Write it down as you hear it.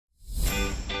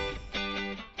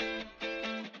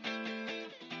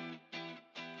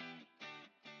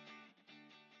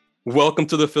Welcome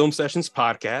to the Film Sessions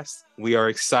podcast. We are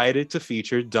excited to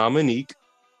feature Dominique.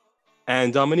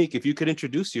 And Dominique, if you could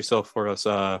introduce yourself for us,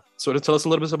 sort of tell us a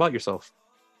little bit about yourself.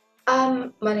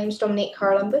 My name's Dominique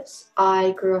Charalambous. I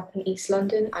grew up in East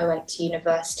London. I went to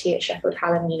university at Sheffield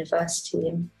Hallam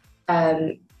University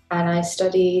and I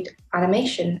studied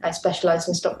animation. I specialised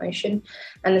in stop motion,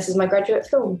 and this is my graduate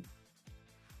film.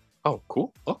 Oh,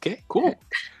 cool. Okay, cool.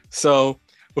 So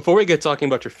before we get talking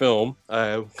about your film,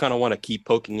 I kind of want to keep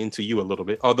poking into you a little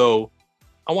bit, although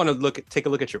I want to take a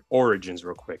look at your origins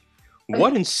real quick.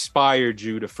 What inspired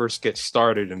you to first get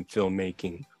started in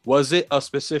filmmaking? Was it a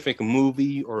specific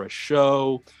movie or a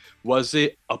show? Was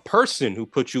it a person who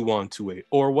put you onto it?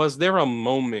 Or was there a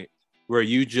moment where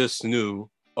you just knew,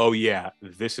 oh yeah,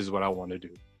 this is what I want to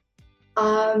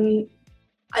do?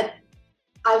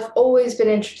 I've always been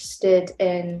interested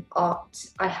in art.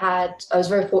 I was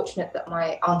very fortunate that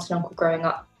my aunt and uncle growing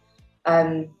up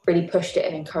really pushed it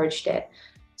and encouraged it.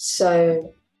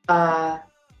 So, but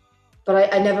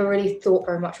I never really thought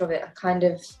very much of it.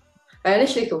 I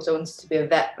initially thought I wanted to be a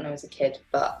vet when I was a kid,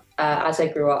 but as I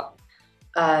grew up,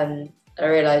 I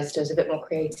realised I was a bit more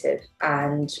creative.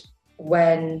 And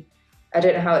I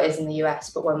don't know how it is in the US,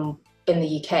 but when in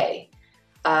the UK,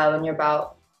 when you're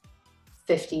about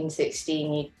 15,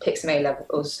 16, you pick some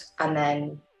A-levels and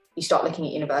then you start looking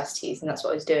at universities, and that's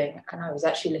what I was doing. And I was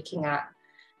actually looking at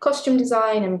costume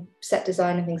design and set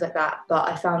design and things like that, but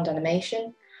I found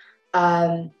animation.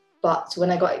 But when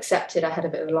I got accepted, I had a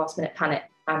bit of a last minute panic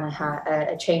and I had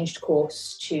a changed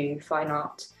course to fine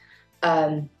art.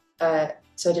 So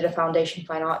I did a foundation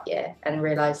fine art year and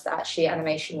realised that actually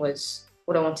animation was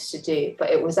what I wanted to do. But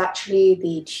it was actually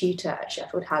the tutor at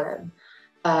Sheffield Hallam,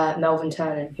 Melvin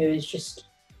Turner, who is just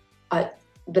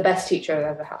the best teacher I've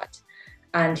ever had.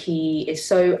 And he is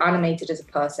so animated as a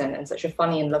person and such a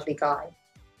funny and lovely guy.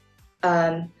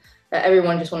 That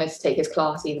everyone just wanted to take his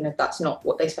class, even if that's not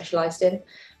what they specialised in.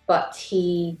 But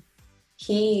he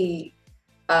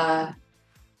I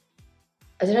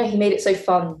don't know, he made it so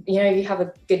fun. You know, if you have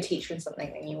a good teacher in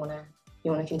something, then you want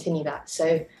to continue that.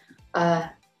 So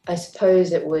I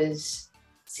suppose it was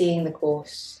seeing the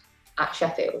course at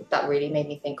Sheffield that really made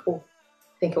me think, oh,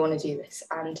 I think I want to do this.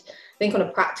 And I think on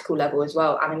a practical level as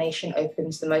well, animation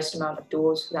opens the most amount of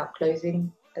doors without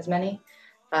closing as many,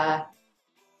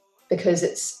 because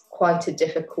it's quite a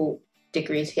difficult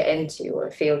degree to get into or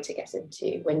a field to get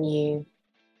into. When you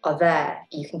are there,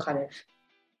 you can kind of,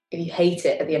 if you hate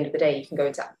it at the end of the day, you can go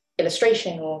into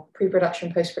illustration or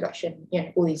pre-production, post-production, you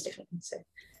know, all these different things. So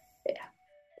yeah,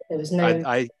 there was no...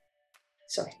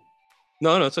 Sorry.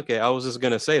 No, it's okay. I was just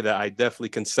going to say that I definitely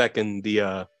can second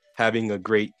the having a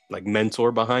great like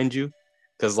mentor behind you.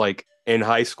 Because like in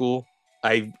high school,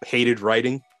 I hated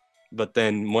writing. But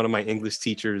then one of my English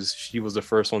teachers, she was the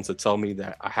first one to tell me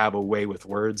that I have a way with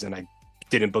words, and I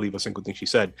didn't believe a single thing she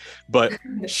said. But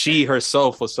she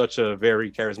herself was such a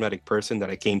very charismatic person that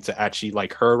I came to actually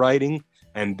like her writing,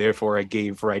 and therefore I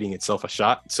gave writing itself a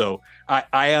shot. So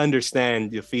I understand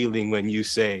the feeling when you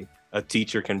say a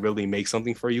teacher can really make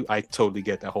something for you. I totally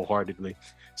get that wholeheartedly.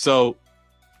 So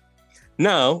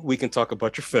now we can talk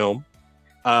about your film.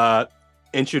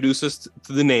 Introduce us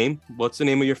to the name. What's the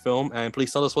name of your film? And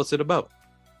please tell us what's it about.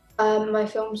 My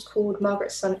film's called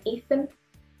Margaret's Son Ethan.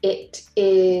 It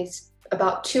is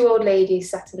about two old ladies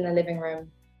sat in the living room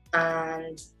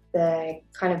and they're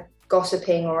kind of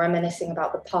gossiping or reminiscing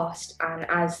about the past. And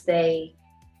as they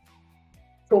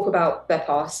talk about their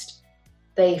past,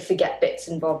 they forget bits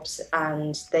and bobs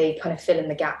and they kind of fill in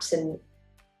the gaps,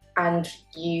 and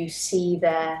you see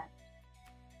their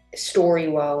story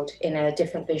world in a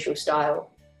different visual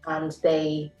style. And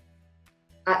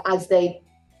as they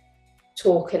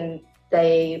talk and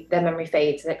their memory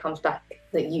fades and it comes back,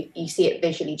 that you see it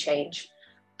visually change.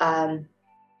 And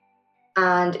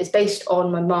it's based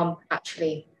on my mum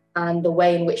actually, and the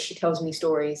way in which she tells me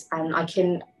stories. And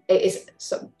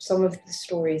some of the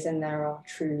stories in there are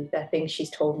true. They're things she's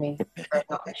told me.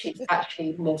 She's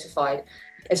actually mortified.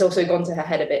 It's also gone to her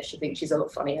head a bit. She thinks she's a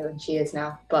lot funnier than she is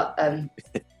now. But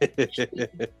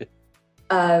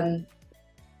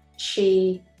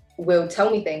she will tell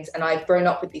me things, and I've grown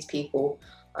up with these people.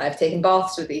 I've taken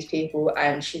baths with these people,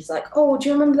 and she's like, oh, do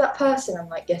you remember that person? I'm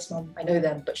like, yes, Mum, I know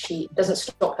them. But she doesn't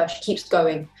stop her. She keeps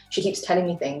going. She keeps telling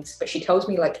me things, but she tells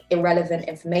me like irrelevant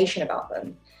information about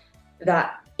them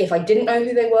that if I didn't know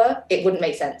who they were, it wouldn't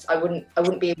make sense. I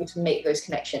wouldn't be able to make those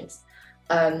connections.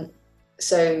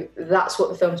 So that's what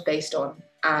the film's based on.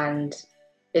 And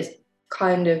it's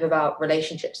kind of about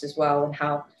relationships as well, and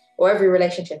how, or every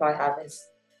relationship I have is,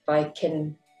 we're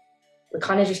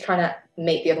kind of just trying to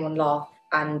make the other one laugh.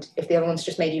 And if the other one's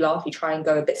just made you laugh, you try and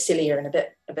go a bit sillier and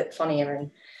a bit funnier.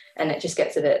 And and it just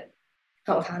gets a bit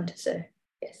out of hand. So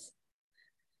yes.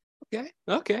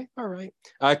 Okay, all right.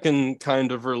 I can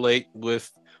kind of relate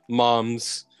with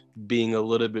moms being a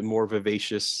little bit more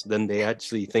vivacious than they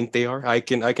actually think they are. I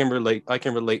can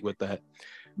relate with that.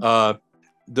 Uh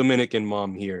Dominican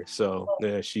mom here, so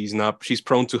she's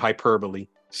prone to hyperbole.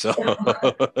 So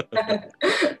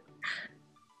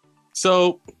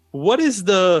so what is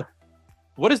the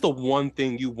one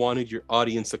thing you wanted your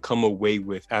audience to come away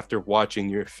with after watching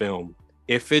your film?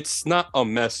 If it's not a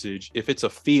message, if it's a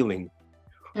feeling,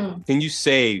 can you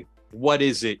say what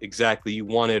is it exactly you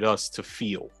wanted us to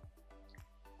feel?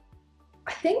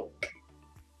 I think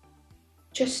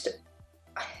just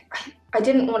I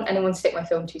didn't want anyone to take my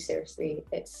film too seriously.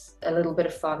 It's a little bit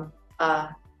of fun,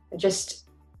 just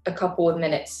a couple of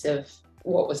minutes of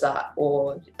what was that,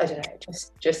 or I don't know,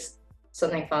 just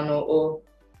something fun, or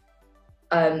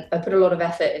I put a lot of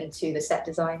effort into the set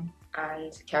design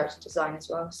and character design as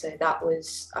well. So that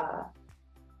was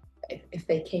if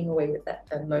they came away with that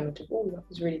moment of, oh, that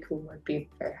was really cool, I'd be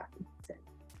very happy. So.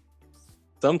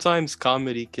 Sometimes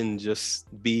comedy can just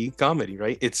be comedy,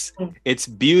 right? It's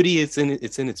beauty. It's in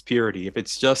its purity. If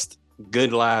it's just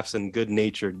good laughs and good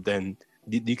natured, then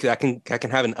I can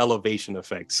have an elevation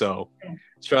effect. So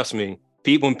trust me,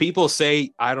 when people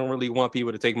say I don't really want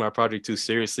people to take my project too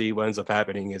seriously, what ends up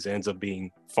happening is it ends up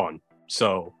being fun.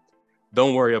 So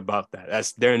don't worry about that.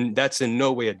 That's in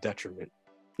no way a detriment.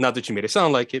 Not that you made it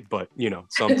sound like it, but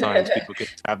sometimes people can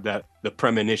have the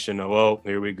premonition of, oh,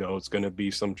 here we go, it's gonna be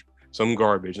some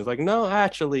garbage. It's like, no,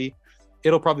 actually,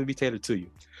 it'll probably be tailored to you.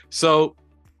 So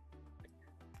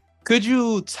could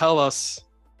you tell us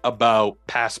about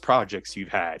past projects you've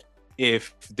had?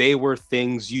 If they were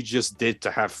things you just did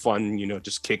to have fun,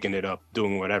 just kicking it up,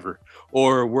 doing whatever,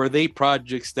 or were they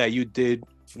projects that you did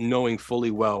knowing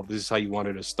fully well this is how you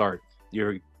wanted to start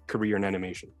your career in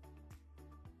animation?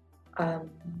 To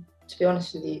be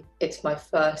honest with you, it's my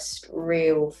first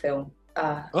real film.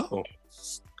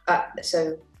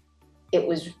 So it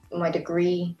was my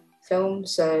degree film,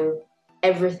 so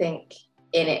everything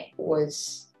in it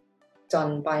was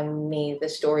done by me, the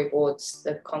storyboards,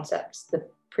 the concepts, the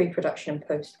pre-production and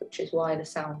post, which is why the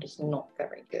sound is not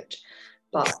very good.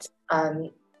 But there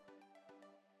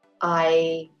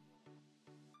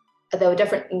were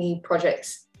definitely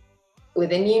projects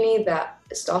within uni that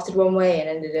started one way and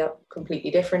ended up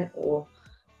completely different, or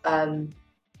on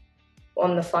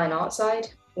the fine art side,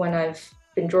 when I've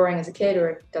been drawing as a kid or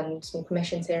I've done small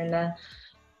commissions here and there,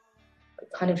 I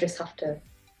kind of just have to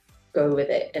go with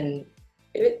it, and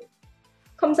if it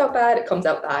comes out bad, it comes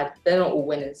out bad. They're not all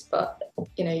winners, but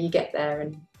you get there,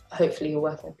 and hopefully you're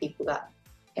working with people that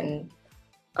can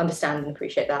understand and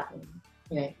appreciate that,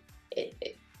 and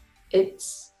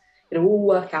it'll all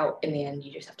work out in the end.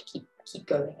 You just have to keep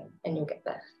going, and you'll get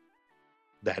there.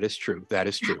 That is true.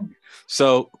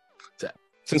 So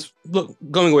since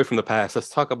going away from the past, let's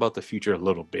talk about the future a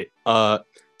little bit. Are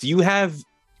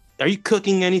you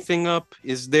cooking anything up?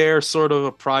 Is there sort of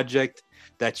a project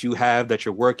that you have that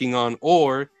you're working on,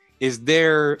 or is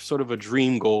there sort of a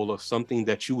dream goal of something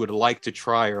that you would like to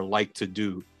try or like to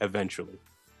do eventually?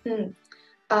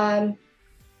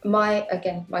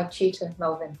 My tutor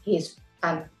Melvin, he's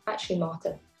actually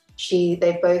Marta.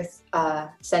 They both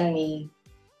send me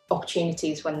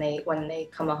opportunities when they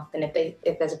come up, and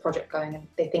if there's a project going and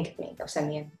they think of me, they'll send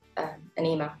me an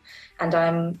email. And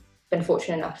I'm been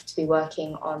fortunate enough to be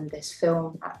working on this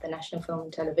film at the National Film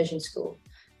and Television School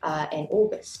in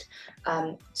August.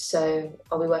 So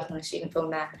I'll be working on a student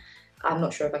film there. I'm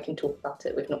not sure if I can talk about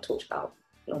it. We've not talked about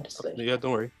non-disclosure. Yeah,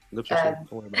 don't worry. Don't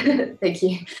worry about it. Thank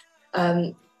you.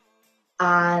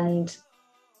 And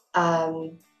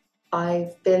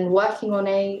I've been working on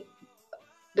a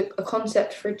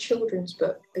concept for a children's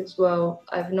book as well.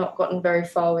 I've not gotten very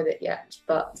far with it yet,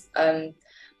 but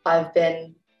I've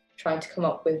been trying to come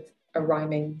up with a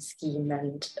rhyming scheme,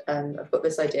 and I've got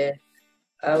this idea,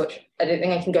 which I don't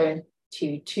think I can go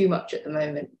into too much at the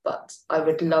moment, but I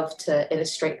would love to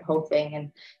illustrate the whole thing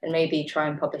and maybe try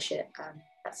and publish it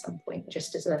at some point,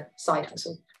 just as a side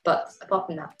hustle. But apart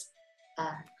from that,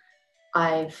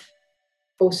 I've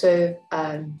also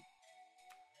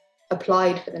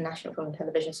applied for the National Film and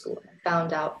Television School, and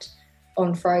found out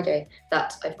on Friday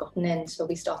that I've gotten in, so I'll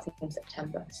be starting in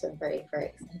September. So I'm very,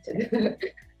 very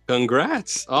excited.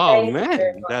 Congrats! Oh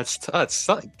man, that's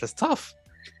tough.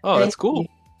 Oh, that's cool.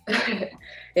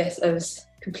 Yes, I was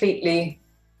completely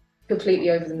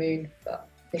over the moon. But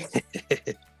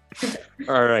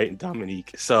all right,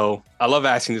 Dominique. So I love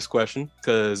asking this question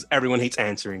because everyone hates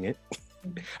answering it.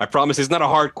 I promise it's not a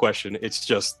hard question. It's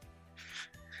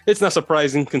not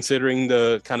surprising considering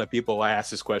the kind of people I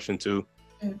ask this question to.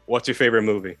 What's your favorite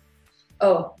movie?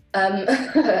 Oh,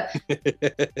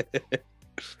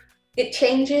 it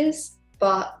changes,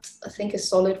 but I think a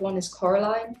solid one is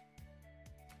Coraline.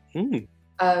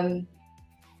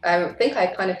 I think I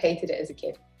kind of hated it as a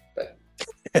kid, but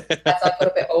as I got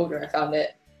a bit older, I found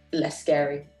it less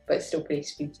scary, but it's still pretty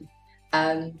spooky.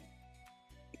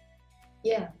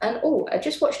 Yeah, and I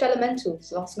just watched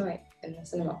Elementals last night in the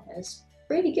cinema. It was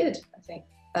really good, I think.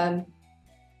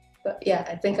 But yeah,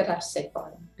 I think I'd have to say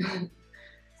Coraline.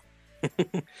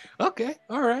 Okay,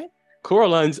 all right.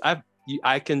 Coraline's, I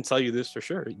can tell you this for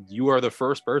sure. You are the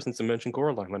first person to mention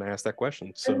Coraline when I asked that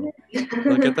question. So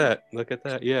look at that. Look at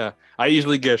that. Yeah. I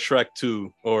usually get Shrek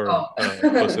 2 or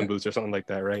Puss in Boots or something like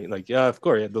that, right? Like, yeah, of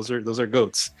course. Yeah, those are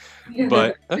goats.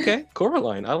 But okay,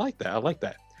 Coraline. I like that. I like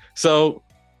that. So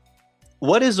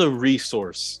what is a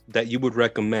resource that you would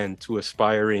recommend to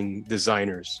aspiring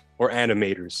designers or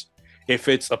animators? If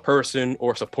it's a person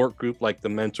or support group like the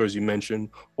mentors you mentioned,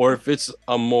 or if it's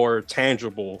a more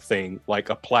tangible thing like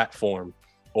a platform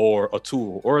or a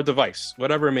tool or a device,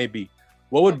 whatever it may be,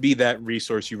 what would be that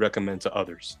resource you recommend to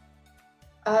others?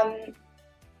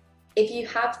 If you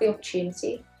have the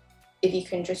opportunity, if you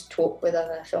can just talk with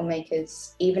other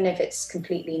filmmakers, even if it's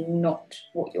completely not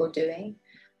what you're doing,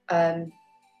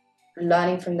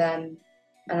 learning from them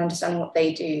and understanding what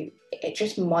they do,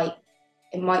 it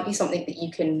might be something that you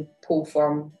can pull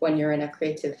from when you're in a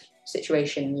creative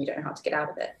situation and you don't know how to get out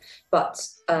of it. But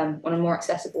on a more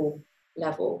accessible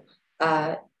level,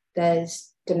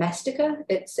 there's Domestika.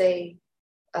 It's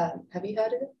have you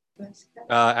heard of it? Domestika?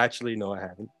 Actually, no, I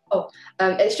haven't.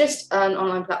 It's just an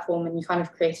online platform, and you kind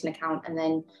of create an account, and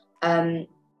then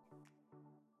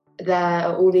there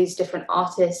are all these different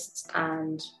artists,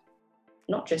 and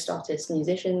not just artists,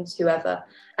 musicians, whoever,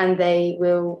 and they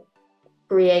will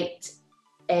create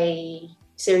a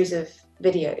series of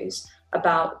videos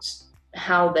about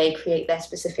how they create their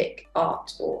specific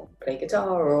art or play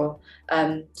guitar or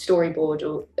storyboard,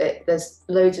 or there's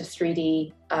loads of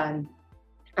 3D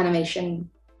animation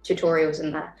tutorials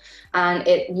in there, and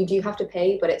you do have to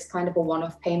pay, but it's kind of a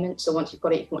one-off payment. So once you've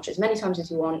got it, you can watch as many times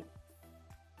as you want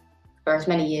for as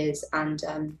many years, and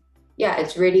yeah,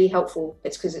 it's really helpful.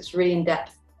 It's because it's really in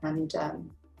depth, and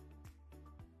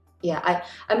yeah,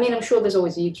 I mean, I'm sure there's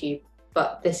always YouTube,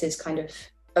 but this is kind of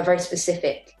a very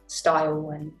specific style,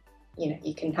 and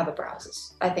you can have a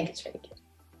browse. I think it's really good.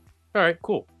 All right,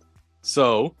 cool.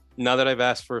 So now that I've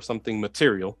asked for something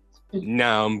material,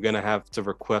 now I'm gonna have to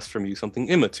request from you something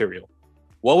immaterial.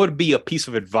 What would be a piece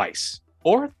of advice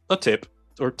or a tip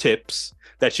or tips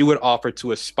that you would offer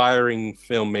to aspiring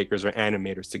filmmakers or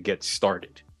animators to get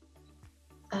started?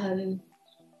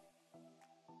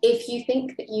 If you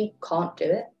think that you can't do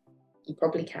it, you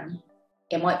probably can.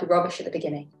 It might be rubbish at the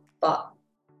beginning, but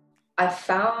I've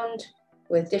found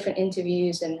with different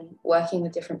interviews and working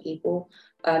with different people,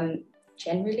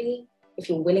 generally, if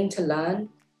you're willing to learn,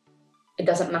 it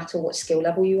doesn't matter what skill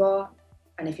level you are.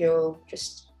 And if you're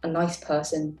just a nice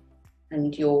person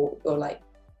and you're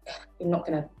not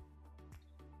gonna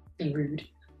be rude,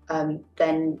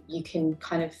 then you can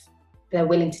they're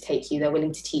willing to take you, they're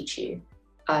willing to teach you,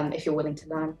 if you're willing to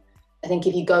learn. I think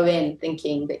if you go in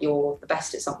thinking that you're the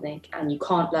best at something and you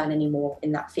can't learn anymore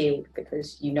in that field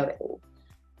because you know it all,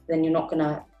 then you're not going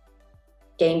to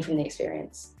gain from the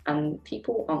experience, and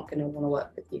people aren't going to want to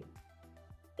work with you.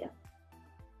 Yeah.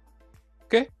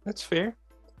 Okay, that's fair.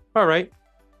 All right.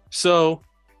 So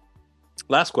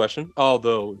last question,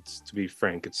 although to be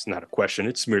frank, it's not a question,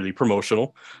 it's merely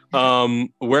promotional.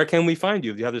 Where can we find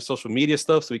you? Do you have the social media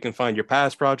stuff so we can find your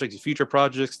past projects, your future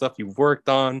projects, stuff you've worked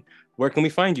on? Where can we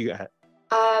find you at?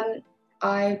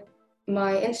 My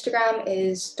Instagram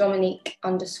is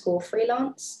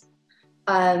Dominique_freelance.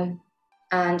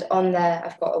 And on there,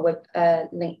 I've got a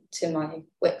link to my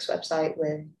Wix website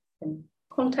where you can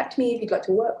contact me if you'd like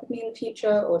to work with me in the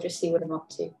future or just see what I'm up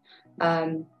to.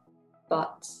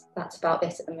 But that's about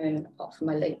it at the moment, apart from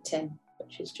my LinkedIn,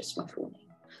 which is just my full name,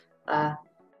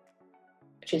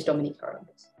 which is Dominique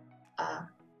Charalambous.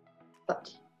 But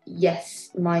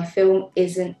yes, my film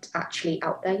isn't actually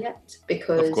out there yet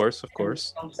because of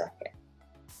course.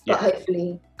 But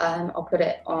hopefully, I'll put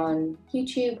it on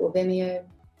YouTube or Vimeo.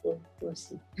 We'll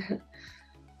see.